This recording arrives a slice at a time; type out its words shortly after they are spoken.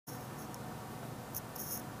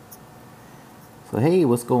So hey,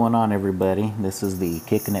 what's going on everybody? This is the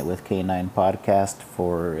Kicking It with K9 podcast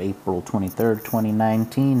for April 23rd,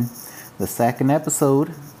 2019. The second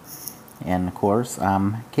episode. And of course,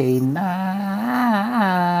 I'm K9.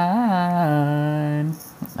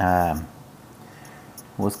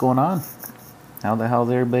 What's going on? How the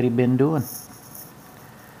hell's everybody been doing?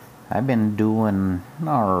 I've been doing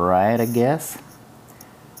alright, I guess.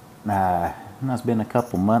 It's been a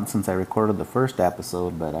couple months since I recorded the first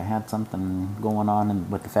episode, but I had something going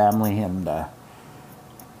on with the family and,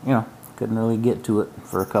 couldn't really get to it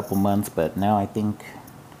for a couple months, but now I think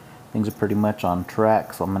things are pretty much on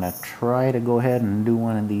track, so I'm going to try to go ahead and do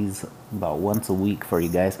one of these about once a week for you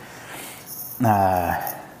guys.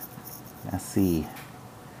 Let's see.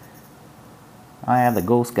 I have the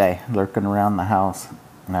ghost guy lurking around the house.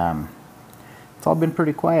 It's all been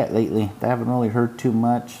pretty quiet lately. I haven't really heard too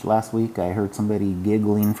much. Last week I heard somebody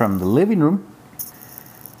giggling from the living room.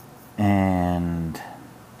 And,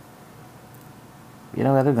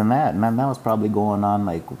 other than that, and that was probably going on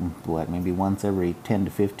maybe once every 10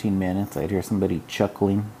 to 15 minutes. I'd hear somebody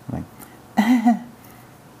chuckling, like,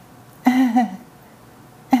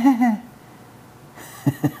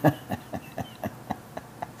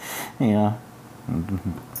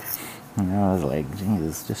 And I was like,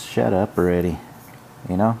 Jesus, just shut up already.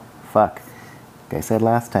 Fuck. Like I said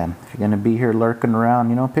last time, if you're gonna be here lurking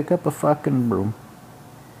around, pick up a fucking broom.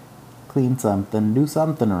 Clean something, do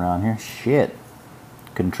something around here. Shit.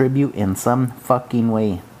 Contribute in some fucking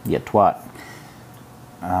way, you twat.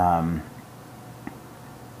 I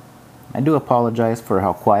do apologize for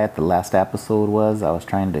how quiet the last episode was. I was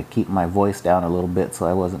trying to keep my voice down a little bit so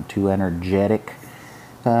I wasn't too energetic,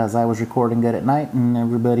 as I was recording it at night and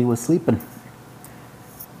everybody was sleeping.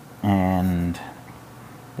 And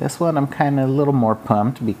this one I'm kind of a little more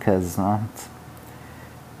pumped because it's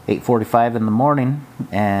 8:45 in the morning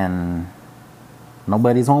and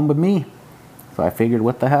nobody's home but me. So I figured,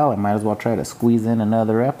 what the hell, I might as well try to squeeze in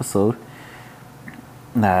another episode.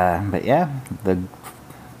 But yeah, the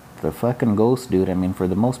fucking ghost dude, for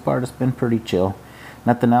the most part it's been pretty chill.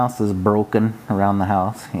 Nothing else is broken around the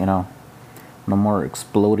house, No more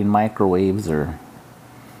exploding microwaves or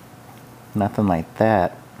nothing like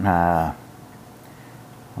that.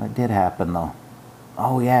 What did happen though?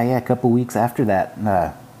 Oh yeah, a couple weeks after that,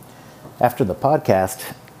 after the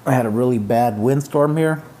podcast, I had a really bad windstorm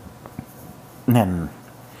here, and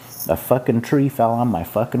a fucking tree fell on my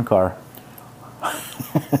fucking car.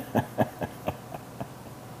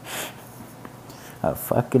 A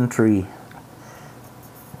fucking tree.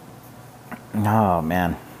 Oh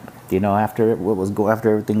man. After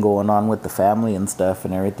everything going on with the family and stuff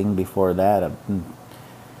and everything before that,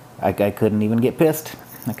 I couldn't even get pissed.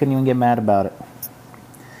 I couldn't even get mad about it.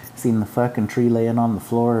 Seen the fucking tree laying on the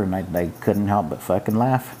floor and I couldn't help but fucking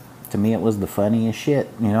laugh. To me it was the funniest shit,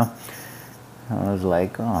 I was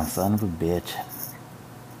like, oh, son of a bitch.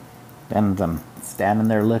 And I'm standing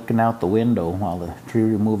there looking out the window while the tree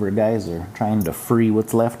remover guys are trying to free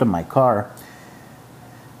what's left of my car.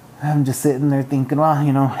 I'm just sitting there thinking, well,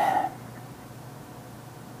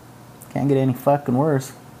 can't get any fucking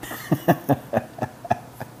worse.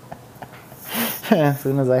 As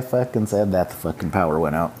soon as I fucking said that, the fucking power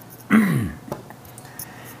went out. I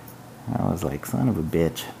was like, son of a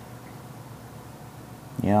bitch.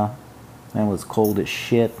 Yeah, it was cold as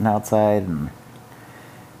shit outside, and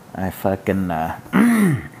I fucking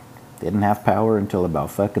didn't have power until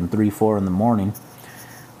about fucking 3-4 in the morning.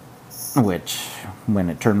 Which, when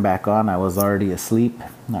it turned back on, I was already asleep,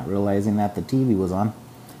 not realizing that the TV was on.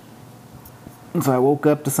 And so I woke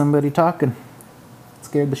up to somebody talking. It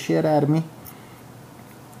scared the shit out of me.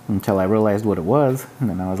 Until I realized what it was. And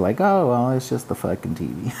then I was like, oh, well, it's just the fucking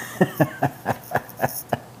TV.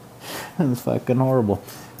 It was fucking horrible.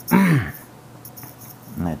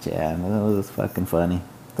 But yeah, that was fucking funny.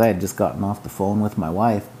 I had just gotten off the phone with my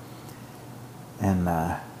wife. And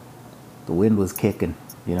the wind was kicking,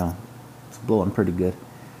 It's blowing pretty good.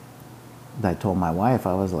 I told my wife,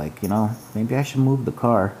 I was like, maybe I should move the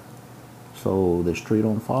car so this tree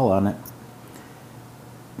don't fall on it.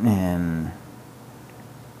 And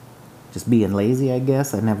just being lazy, I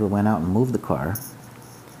guess, I never went out and moved the car.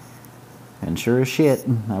 And sure as shit,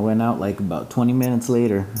 I went out like about 20 minutes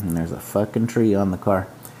later, and there's a fucking tree on the car.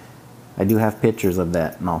 I do have pictures of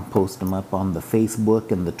that, and I'll post them up on the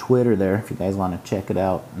Facebook and the Twitter there if you guys want to check it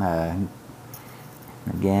out.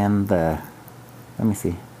 Again, let me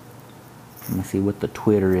see what the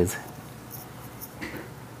Twitter is.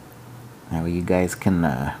 Now you guys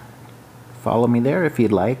can follow me there if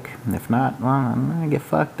you'd like. If not, well, I'm gonna get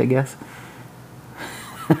fucked, I guess.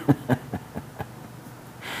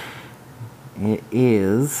 It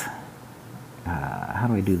is how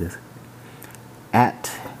do I do this?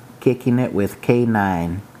 At Kicking It with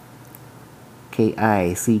K9.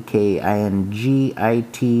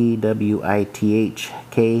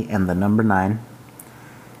 KICKINGITWITH K and the number 9.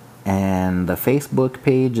 And the Facebook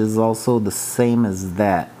page is also the same as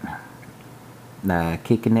that.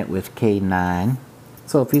 Kicking It with K9.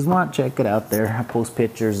 So if you want, check it out there. I post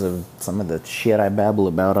pictures of some of the shit I babble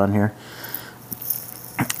about on here.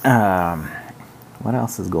 What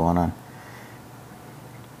else is going on?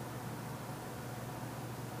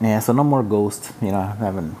 Yeah, so no more ghosts. You know, I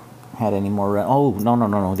haven't had any more. Oh,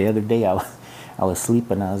 no. The other day I was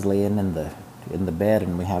sleeping. I was laying in the bed,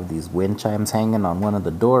 and we have these wind chimes hanging on one of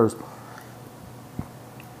the doors.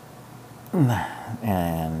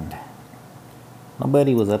 And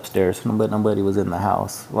nobody was upstairs. Nobody was in the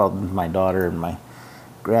house. Well, my daughter and my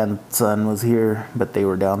grandson was here, but they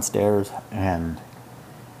were downstairs. And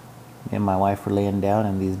me and my wife were laying down,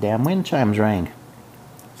 and these damn wind chimes rang.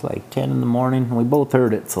 It's like 10 in the morning, and we both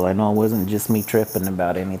heard it, so I know it wasn't just me tripping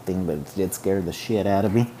about anything, but it did scare the shit out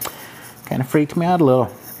of me. Kind of freaked me out a little,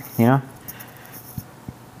 you know?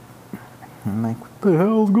 I'm like, what the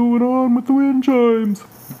hell's going on with the wind chimes?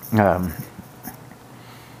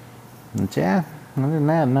 But yeah, other than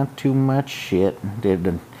that, not too much shit.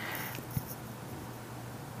 Did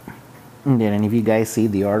any of you guys see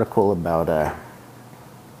the article about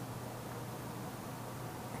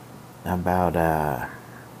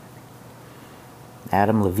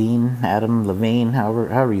Adam Levine,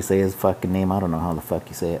 however you say his fucking name? I don't know how the fuck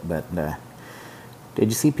you say it, but did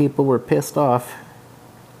you see people were pissed off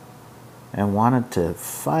and wanted to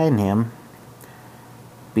fine him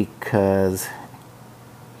because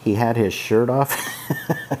he had his shirt off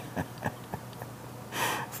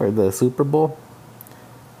for the Super Bowl?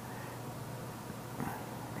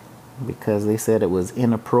 Because they said it was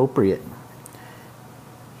inappropriate.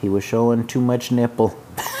 He was showing too much nipple.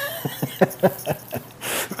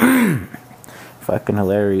 Fucking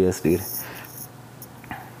hilarious, dude.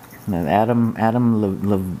 And Adam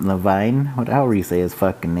Levine, however you say his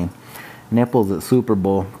fucking name, nipples at Super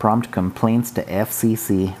Bowl prompt complaints to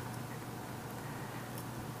FCC.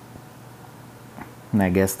 And I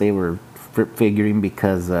guess they were figuring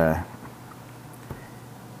because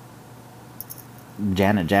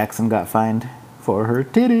Janet Jackson got fined for her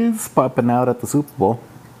titties popping out at the Super Bowl,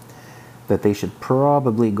 that they should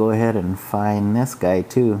probably go ahead and fine this guy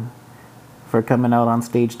too for coming out on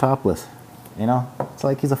stage topless. You know, it's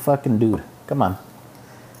like he's a fucking dude. Come on.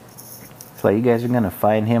 It's like you guys are gonna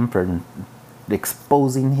fine him for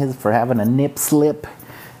exposing for having a nip slip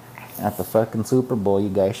at the fucking Super Bowl. You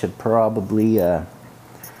guys should probably, you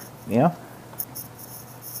know,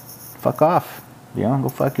 fuck off. You know, go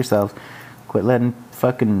fuck yourselves. Quit letting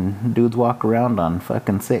fucking dudes walk around on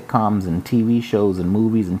fucking sitcoms and TV shows and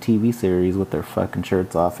movies and TV series with their fucking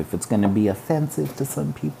shirts off if it's gonna be offensive to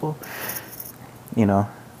some people. You know,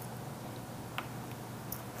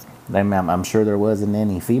 I'm sure there wasn't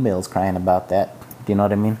any females crying about that. Do you know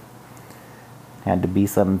what I mean? Had to be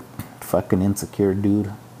some fucking insecure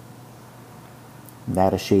dude,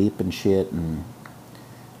 out of shape and shit, and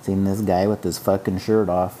seen this guy with his fucking shirt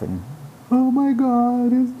off, and oh my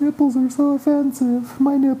god, his nipples are so offensive.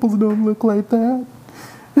 My nipples don't look like that.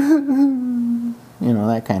 You know,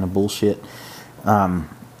 that kind of bullshit. I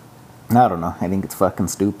don't know. I think it's fucking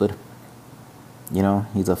stupid. You know,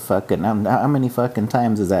 he's a fucking... How many fucking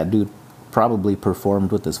times has that dude probably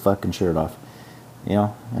performed with his fucking shirt off? You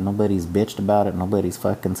know, and nobody's bitched about it. Nobody's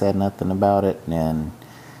fucking said nothing about it. And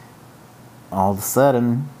all of a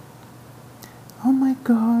sudden, oh my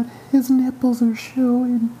god, his nipples are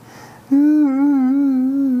showing. You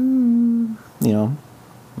know,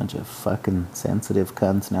 bunch of fucking sensitive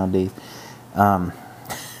cunts nowadays. Well,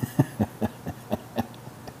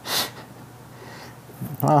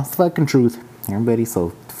 it's fucking truth. Everybody's so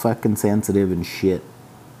fucking sensitive and shit.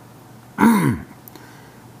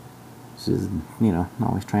 Just, you know,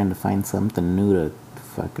 always trying to find something new to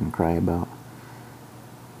fucking cry about.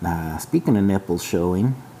 Speaking of nipples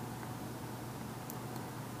showing,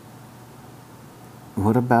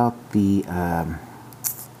 what about the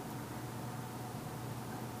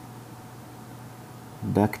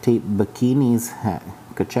duct tape bikinis at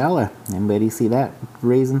Coachella? Anybody see that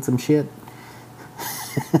raising some shit?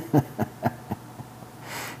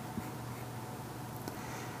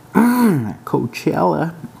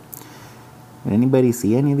 Coachella. Anybody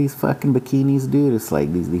see any of these fucking bikinis, dude? It's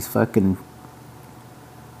like these fucking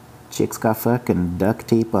chicks got fucking duct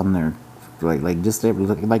tape on their, like just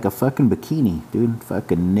like a fucking bikini, dude.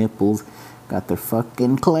 Fucking nipples, got their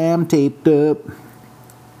fucking clam taped up.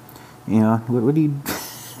 You know, what do you?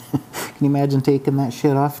 Can you imagine taking that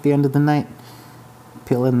shit off at the end of the night?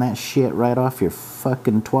 peeling that shit right off your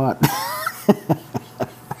fucking twat.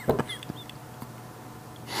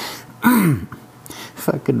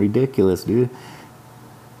 Fucking ridiculous, dude.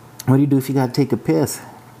 What do you do if you gotta take a piss?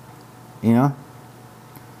 You know?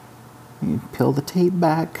 You peel the tape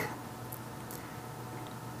back.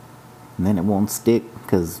 And then it won't stick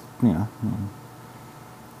because, you know,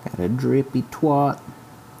 got a drippy twat.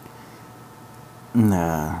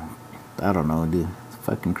 Nah, I don't know, dude. It's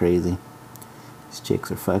fucking crazy. These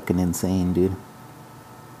chicks are fucking insane, dude.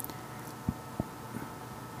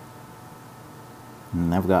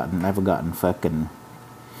 And I've gotten fucking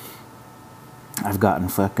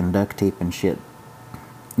duct tape and shit,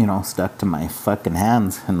 you know, stuck to my fucking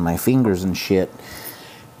hands and my fingers and shit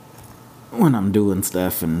when I'm doing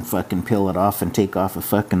stuff, and fucking peel it off and take off a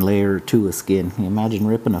fucking layer or two of skin. Can you imagine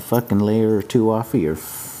ripping a fucking layer or two off of your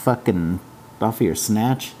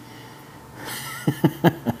snatch?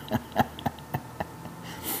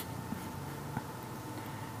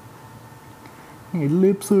 Your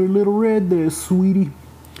lips are a little red there, sweetie.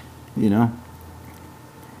 You know?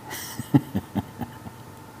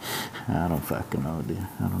 I don't fucking know, dude.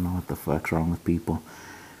 I don't know what the fuck's wrong with people.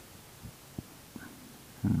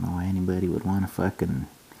 I don't know why anybody would want to fucking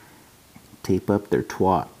tape up their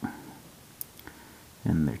twat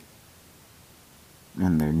and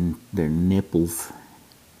their nipples.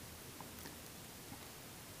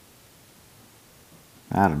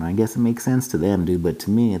 I don't know. I guess it makes sense to them, dude, but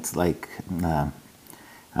to me, it's like, I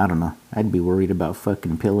don't know. I'd be worried about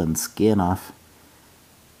fucking peeling skin off.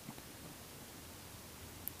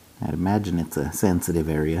 I'd imagine it's a sensitive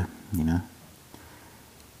area, you know?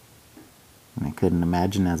 And I couldn't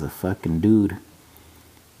imagine as a fucking dude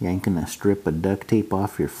yanking a strip of duct tape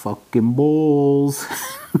off your fucking balls.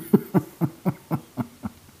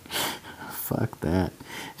 Fuck that.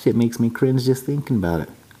 Shit makes me cringe just thinking about it.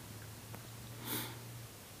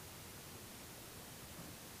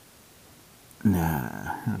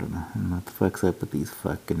 Nah, I don't know. What the fuck's up with these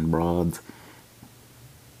fucking broads?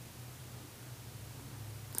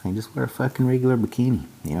 They just wear a fucking regular bikini,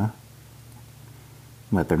 you know?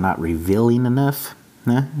 But they're not revealing enough?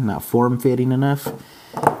 Huh? Not form-fitting enough?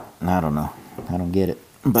 I don't know. I don't get it.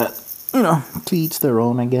 But, you know, to each their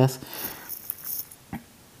own, I guess.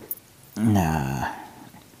 Nah.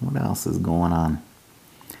 What else is going on?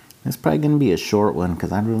 It's probably going to be a short one, because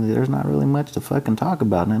there's not really much to fucking talk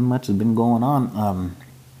about. Not much has been going on.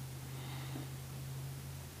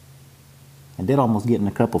 I did almost get in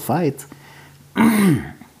a couple fights.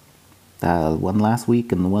 One last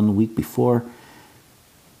week and the one the week before.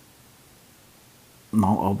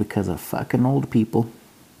 No, all because of fucking old people.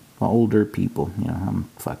 Well, older people. You know, I'm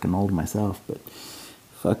fucking old myself, but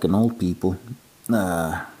fucking old people.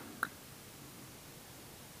 I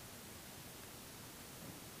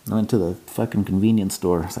went to the fucking convenience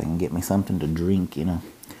store so I can get me something to drink, you know.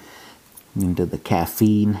 Into the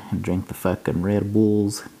caffeine and drink the fucking Red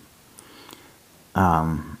Bulls.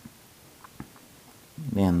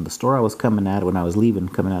 And the store I was coming out when I was leaving,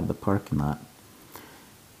 coming out of the parking lot,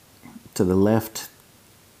 to the left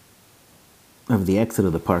of the exit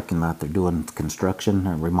of the parking lot, they're doing construction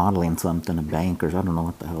or remodeling something, a bank, or I don't know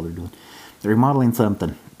what the hell they're doing. They're remodeling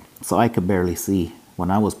something, so I could barely see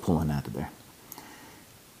when I was pulling out of there.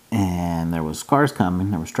 And there was cars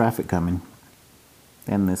coming, there was traffic coming,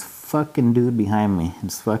 and this fucking dude behind me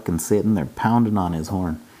is fucking sitting there pounding on his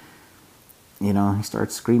horn. You know, he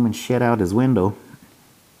starts screaming shit out his window.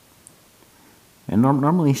 And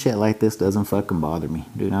normally shit like this doesn't fucking bother me.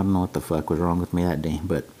 Dude, I don't know what the fuck was wrong with me that day,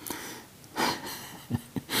 but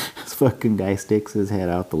this fucking guy sticks his head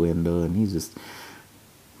out the window and he's just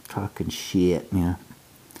talking shit, you know.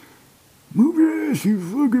 Move your ass, you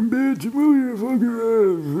fucking bitch. Move your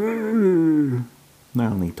fucking ass. I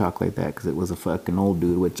only talk like that because it was a fucking old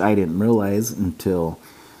dude, which I didn't realize until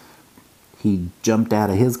he jumped out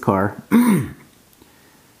of his car. So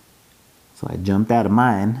I jumped out of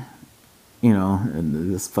mine, you know,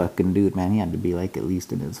 and this fucking dude, man, he had to be like at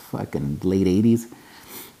least in his fucking late 80s.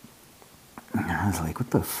 I was like, what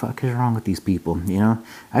the fuck is wrong with these people, you know?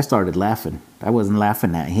 I started laughing. I wasn't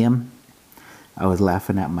laughing at him. I was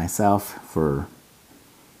laughing at myself for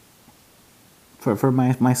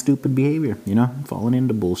my stupid behavior, you know, falling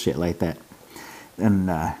into bullshit like that. And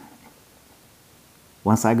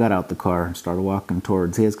once I got out the car and started walking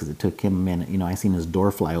towards his, because it took him a minute, you know, I seen his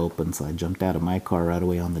door fly open, so I jumped out of my car right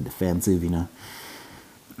away on the defensive, you know.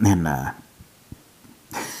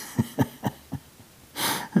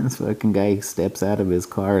 And this fucking guy steps out of his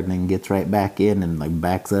car and then gets right back in and like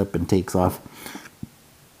backs up and takes off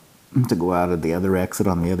to go out of the other exit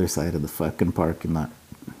on the other side of the fucking parking lot.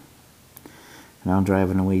 And I'm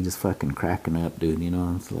driving away just fucking cracking up, dude. You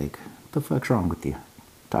know, it's like, what the fuck's wrong with you?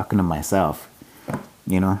 Talking to myself.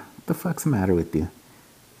 You know, what the fuck's the matter with you?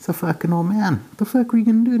 It's a fucking old man. What the fuck are you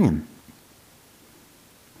gonna do then?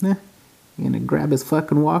 Eh? You gonna grab his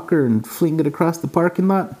fucking walker and fling it across the parking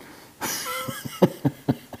lot?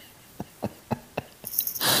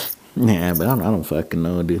 Yeah, but I don't fucking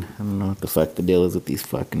know, dude. I don't know what the fuck the deal is with these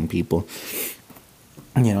fucking people.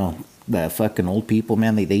 You know, the fucking old people,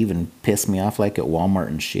 man, they even piss me off like at Walmart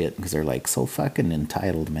and shit because they're like so fucking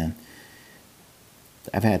entitled, man.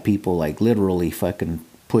 I've had people like literally fucking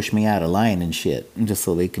push me out of line and shit just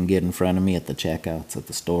so they can get in front of me at the checkouts at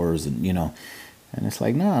the stores and, you know. And it's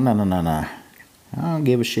like, no. I don't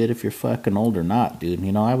give a shit if you're fucking old or not, dude.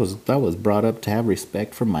 You know, I was brought up to have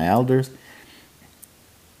respect for my elders.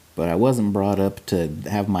 But I wasn't brought up to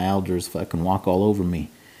have my elders fucking walk all over me.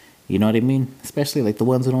 You know what I mean? Especially like the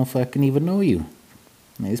ones who don't fucking even know you.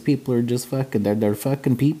 These people are just fucking, they're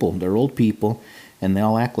fucking people. They're old people. And they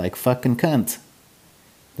all act like fucking cunts.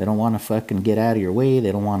 They don't want to fucking get out of your way.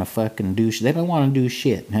 They don't want to fucking do shit. They don't want to do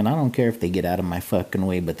shit. And I don't care if they get out of my fucking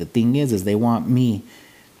way. But the thing is they want me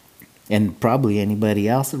and probably anybody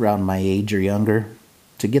else around my age or younger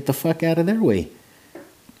to get the fuck out of their way.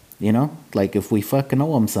 You know, like if we fucking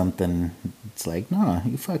owe them something, it's like, no,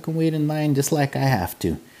 you fucking wait in line just like I have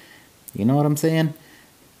to. You know what I'm saying?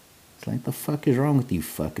 It's like, the fuck is wrong with you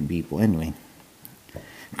fucking people? Anyway.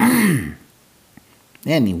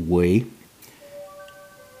 Anyway.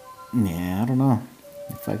 Yeah, I don't know.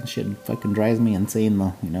 That fucking shit fucking drives me insane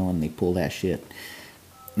though, you know, when they pull that shit.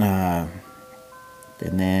 And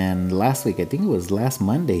then last week, I think it was last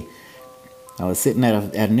Monday, I was sitting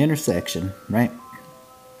at an intersection, right?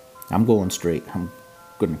 I'm going straight. I'm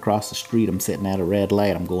going to cross the street. I'm sitting at a red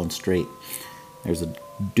light. I'm going straight. There's a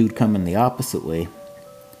dude coming the opposite way.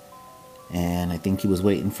 And I think he was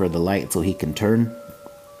waiting for the light so he can turn.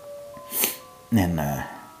 And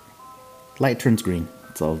light turns green.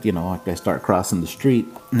 So, you know, I start crossing the street.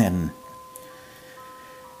 And then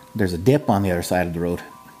there's a dip on the other side of the road.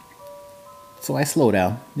 So I slow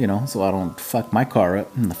down, you know, so I don't fuck my car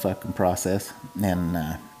up in the fucking process.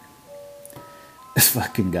 And this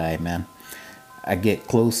fucking guy, man. I get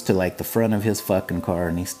close to like the front of his fucking car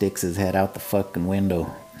and he sticks his head out the fucking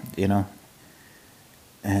window, you know?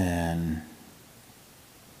 And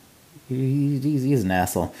he's an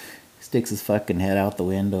asshole. He sticks his fucking head out the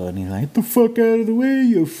window and he's like, "Get the fuck out of the way,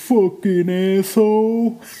 you fucking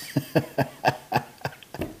asshole."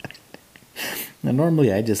 Now,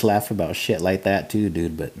 normally I just laugh about shit like that too,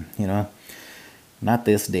 dude, but, you know, not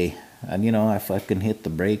this day. And, you know, I fucking hit the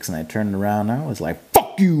brakes and I turned around and I was like,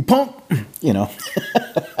 "Fuck you, punk!" You know.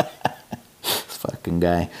 This fucking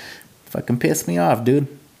guy fucking pissed me off, dude.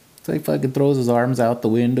 So he fucking throws his arms out the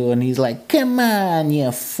window and he's like, "Come on,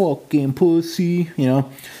 you fucking pussy," you know.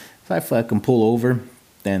 So I fucking pull over.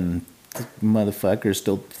 Then the motherfucker's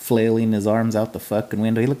still flailing his arms out the fucking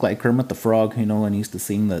window. He looked like Kermit the Frog, you know, when he used to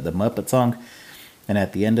sing the Muppet song. And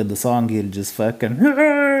at the end of the song, he'd just fucking,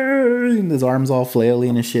 and his arms all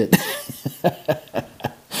flailing and shit.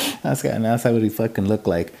 That's how he fucking looked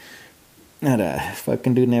like. That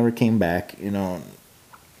fucking dude never came back, you know.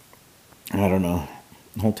 I don't know.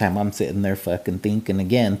 The whole time I'm sitting there fucking thinking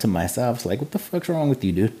again to myself, it's like, what the fuck's wrong with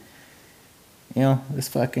you, dude? You know, this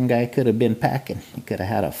fucking guy could have been packing. He could have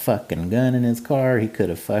had a fucking gun in his car. He could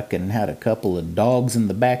have fucking had a couple of dogs in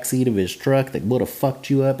the backseat of his truck that would have fucked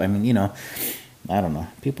you up. I mean, you know, I don't know.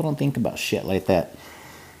 People don't think about shit like that.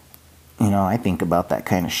 You know, I think about that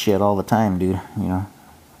kind of shit all the time, dude, you know.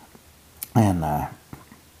 And I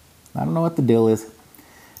don't know what the deal is.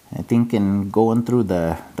 I think in going through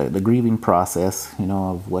the grieving process, you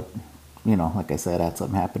know, of what, you know, like I said, had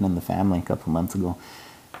something happen in the family a couple months ago.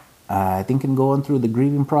 I think in going through the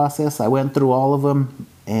grieving process, I went through all of them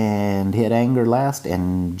and hit anger last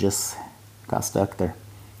and just got stuck there.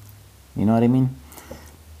 You know what I mean?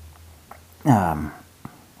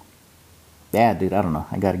 Yeah, dude, I don't know.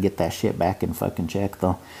 I gotta get that shit back in fucking check,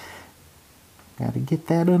 though. Gotta get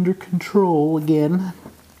that under control again.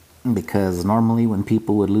 Because normally when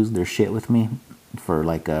people would lose their shit with me for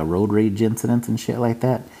like road rage incidents and shit like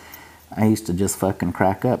that, I used to just fucking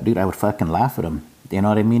crack up. Dude, I would fucking laugh at them. You know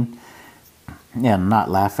what I mean? Yeah,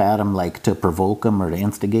 not laugh at them like to provoke them or to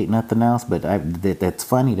instigate nothing else, but that's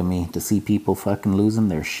funny to me to see people fucking losing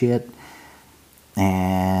their shit.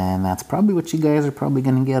 And that's probably what you guys are probably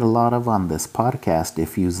going to get a lot of on this podcast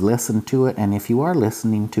if you listen to it. And if you are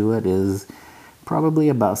listening to it, is probably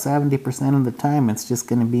about 70% of the time it's just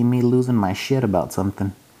going to be me losing my shit about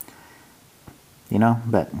something. You know,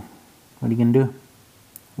 but what are you going to do?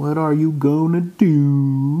 What are you going to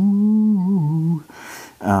do?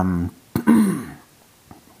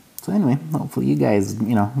 So anyway, hopefully you guys,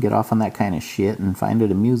 get off on that kind of shit and find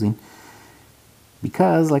it amusing.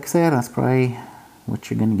 Because, like I said, that's probably what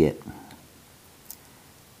you're gonna get.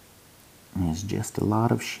 It's just a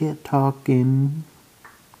lot of shit talking.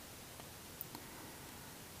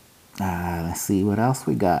 Let's see what else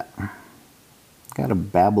we got. Gotta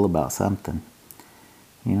babble about something.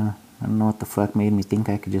 I don't know what the fuck made me think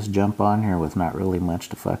I could just jump on here with not really much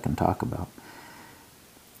to fucking talk about.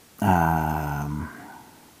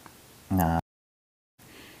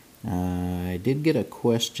 I did get a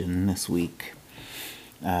question this week.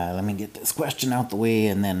 Let me get this question out the way,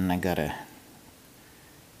 and then I gotta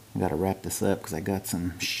wrap this up because I got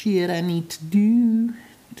some shit I need to do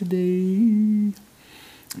today.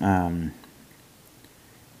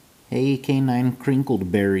 Hey, K9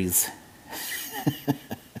 Crinkled Berries.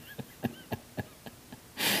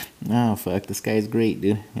 Oh, fuck, this guy's great,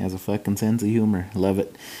 dude. He has a fucking sense of humor. Love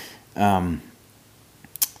it.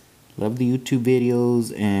 Love the YouTube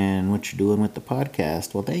videos and what you're doing with the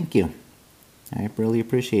podcast. Well, thank you. I really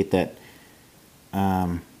appreciate that.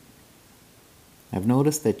 I've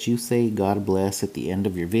noticed that you say God bless at the end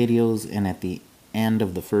of your videos and at the end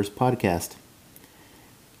of the first podcast.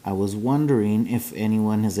 I was wondering if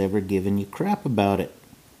anyone has ever given you crap about it.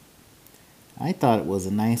 I thought it was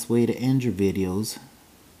a nice way to end your videos,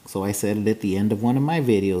 so I said it at the end of one of my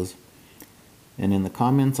videos. And in the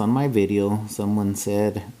comments on my video, someone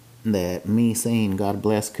said that me saying God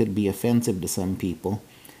bless could be offensive to some people,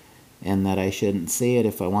 and that I shouldn't say it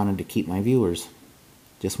if I wanted to keep my viewers.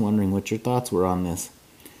 Just wondering what your thoughts were on this.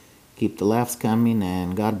 Keep the laughs coming,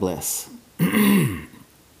 and God bless.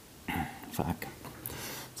 Fuck.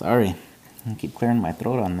 Sorry. I keep clearing my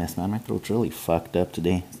throat on this, man. My throat's really fucked up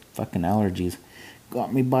today. Fucking allergies.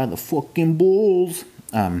 Got me by the fucking balls.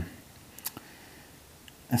 Let's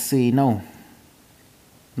see, no,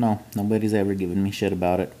 nobody's ever given me shit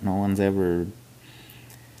about it. No one's ever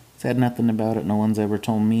said nothing about it. No one's ever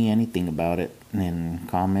told me anything about it in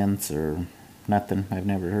comments or nothing. I've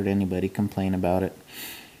never heard anybody complain about it.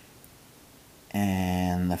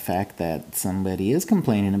 And the fact that somebody is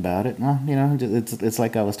complaining about it, well, it's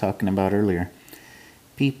like I was talking about earlier.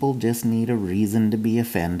 People just need a reason to be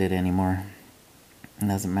offended anymore. It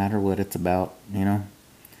doesn't matter what it's about,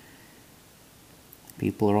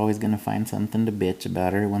 People are always going to find something to bitch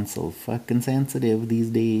about. Everyone's so fucking sensitive these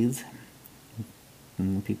days.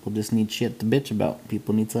 And people just need shit to bitch about.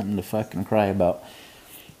 People need something to fucking cry about.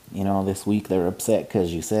 This week they're upset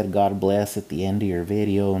because you said God bless at the end of your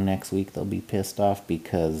video. Next week they'll be pissed off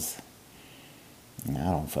because, I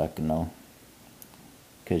don't fucking know.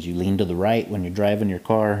 Because you lean to the right when you're driving your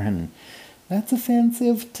car, and that's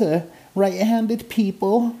offensive to right-handed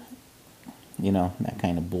people. That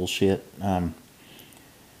kind of bullshit.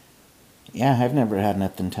 Yeah, I've never had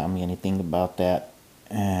nothing tell me anything about that.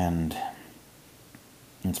 And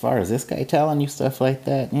as far as this guy telling you stuff like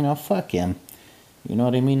that, fuck him. You know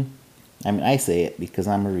what I mean? I say it because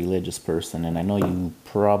I'm a religious person, and I know you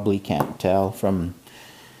probably can't tell from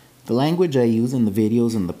the language I use in the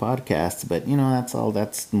videos and the podcasts, but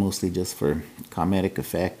that's mostly just for comedic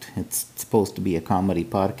effect. It's supposed to be a comedy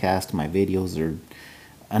podcast. My videos are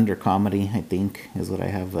under comedy, I think, is what I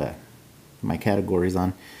have my categories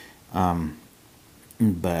on.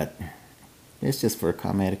 But it's just for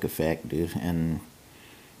comedic effect, dude. And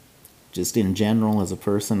just in general, as a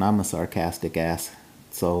person, I'm a sarcastic ass.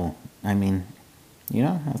 So,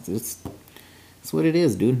 it's what it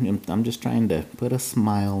is, dude. I'm just trying to put a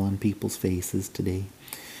smile on people's faces today.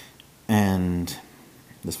 And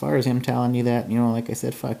as far as him telling you that, like I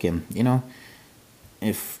said, fuck him.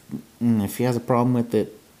 If he has a problem with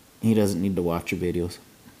it, he doesn't need to watch your videos.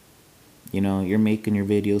 You're making your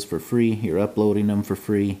videos for free. You're uploading them for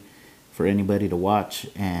free for anybody to watch.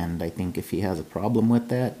 And I think if he has a problem with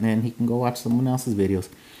that, then he can go watch someone else's videos.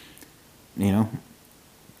 And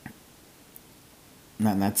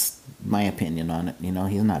that's my opinion on it.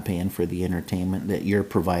 He's not paying for the entertainment that you're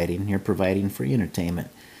providing. You're providing free entertainment.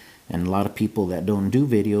 And a lot of people that don't do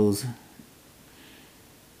videos,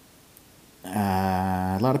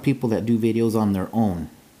 on their own,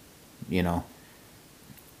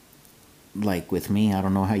 like with me, I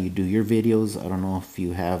don't know how you do your videos. I don't know if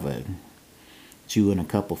you have you and a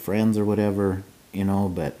couple friends or whatever,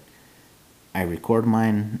 but I record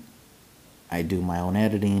mine. I do my own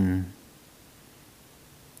editing.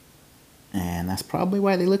 And that's probably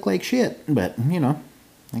why they look like shit. But, like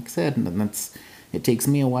I said, it takes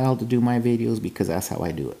me a while to do my videos because that's how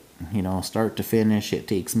I do it. Start to finish, it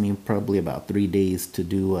takes me probably about 3 days to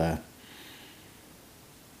do a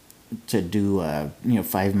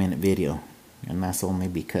 5-minute video. And that's only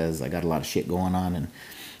because I got a lot of shit going on, and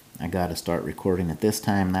I gotta start recording at this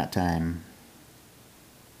time, that time,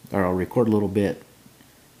 or I'll record a little bit,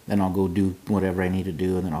 then I'll go do whatever I need to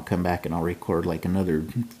do, and then I'll come back and I'll record like another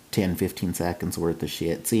 10-15 seconds worth of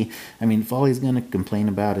shit. See, I mean, if all he's gonna complain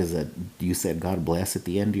about is that you said God bless at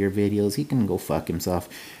the end of your videos, he can go fuck himself,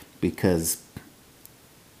 because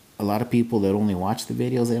a lot of people that only watch the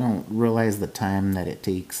videos, they don't realize the time that it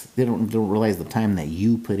takes. They don't realize the time that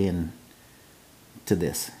you put in to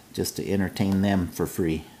this just to entertain them for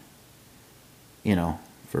free, you know,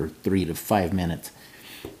 for 3 to 5 minutes.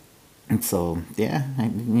 And so, yeah,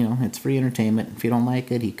 you know, it's free entertainment. If you don't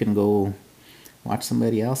like it, you can go watch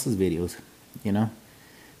somebody else's videos, you know.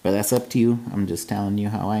 But that's up to you. I'm just telling you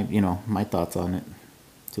how I, you know, my thoughts on it.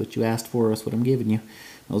 It's what you asked for. It's what I'm giving you.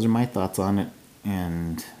 Those are my thoughts on it.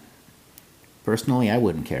 And personally, I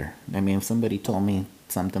wouldn't care. I mean, if somebody told me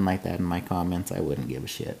something like that in my comments, I wouldn't give a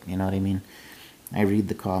shit. You know what I mean? I read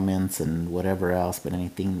the comments and whatever else, but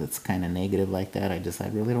anything that's kind of negative like that, I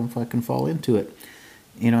really don't fucking fall into it.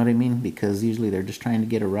 You know what I mean? Because usually they're just trying to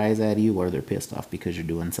get a rise out of you, or they're pissed off because you're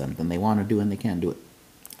doing something they want to do and they can't do it.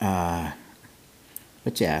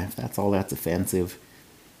 But yeah, if that's all that's offensive,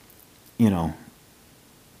 you know,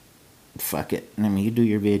 fuck it. I mean, you do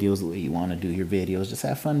your videos the way you want to do your videos. Just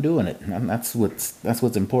have fun doing it. And that's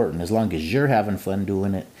what's important. As long as you're having fun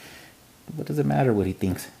doing it, what does it matter what he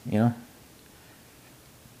thinks, you know?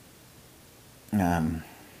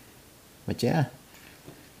 But yeah,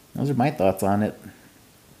 those are my thoughts on it.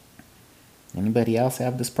 Anybody else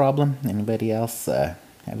have this problem? Anybody else have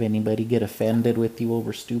anybody get offended with you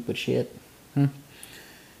over stupid shit?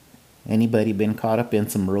 Anybody been caught up in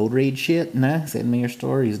some road rage shit? Nah, send me your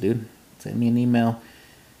stories, dude. Send me an email.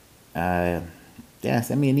 Yeah,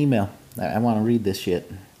 send me an email. I want to read this shit.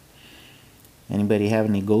 Anybody have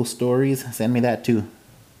any ghost stories? Send me that too.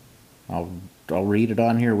 I'll read it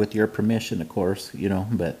on here with your permission, of course, you know,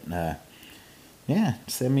 but yeah,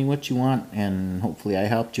 send me what you want, and hopefully I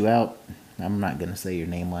helped you out. I'm not going to say your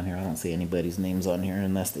name on here. I don't say anybody's names on here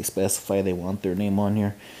unless they specify they want their name on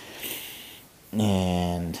here.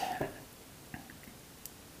 And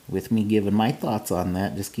with me giving my thoughts on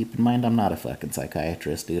that, just keep in mind I'm not a fucking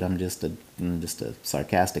psychiatrist, dude. I'm just a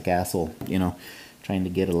sarcastic asshole, you know, trying to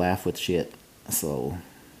get a laugh with shit. So,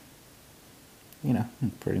 you know,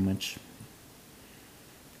 pretty much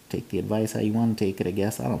take the advice how you want to take it, I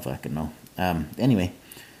guess. I don't fucking know. Anyway,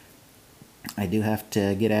 I do have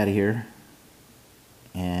to get out of here,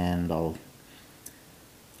 and I'll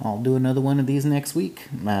do another one of these next week.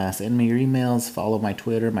 Send me your emails, follow my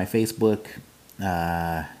Twitter, my Facebook.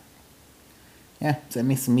 Yeah, send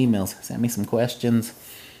me some emails, send me some questions,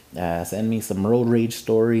 send me some road rage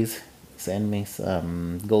stories, send me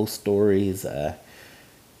some ghost stories.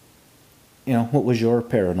 You know, what was your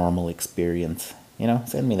paranormal experience? You know,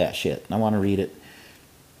 send me that shit. I want to read it.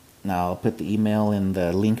 Now, I'll put the email in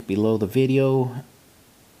the link below the video.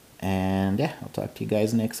 And yeah, I'll talk to you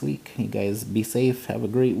guys next week. You guys be safe, have a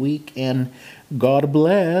great week, and God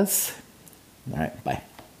bless. All right, bye.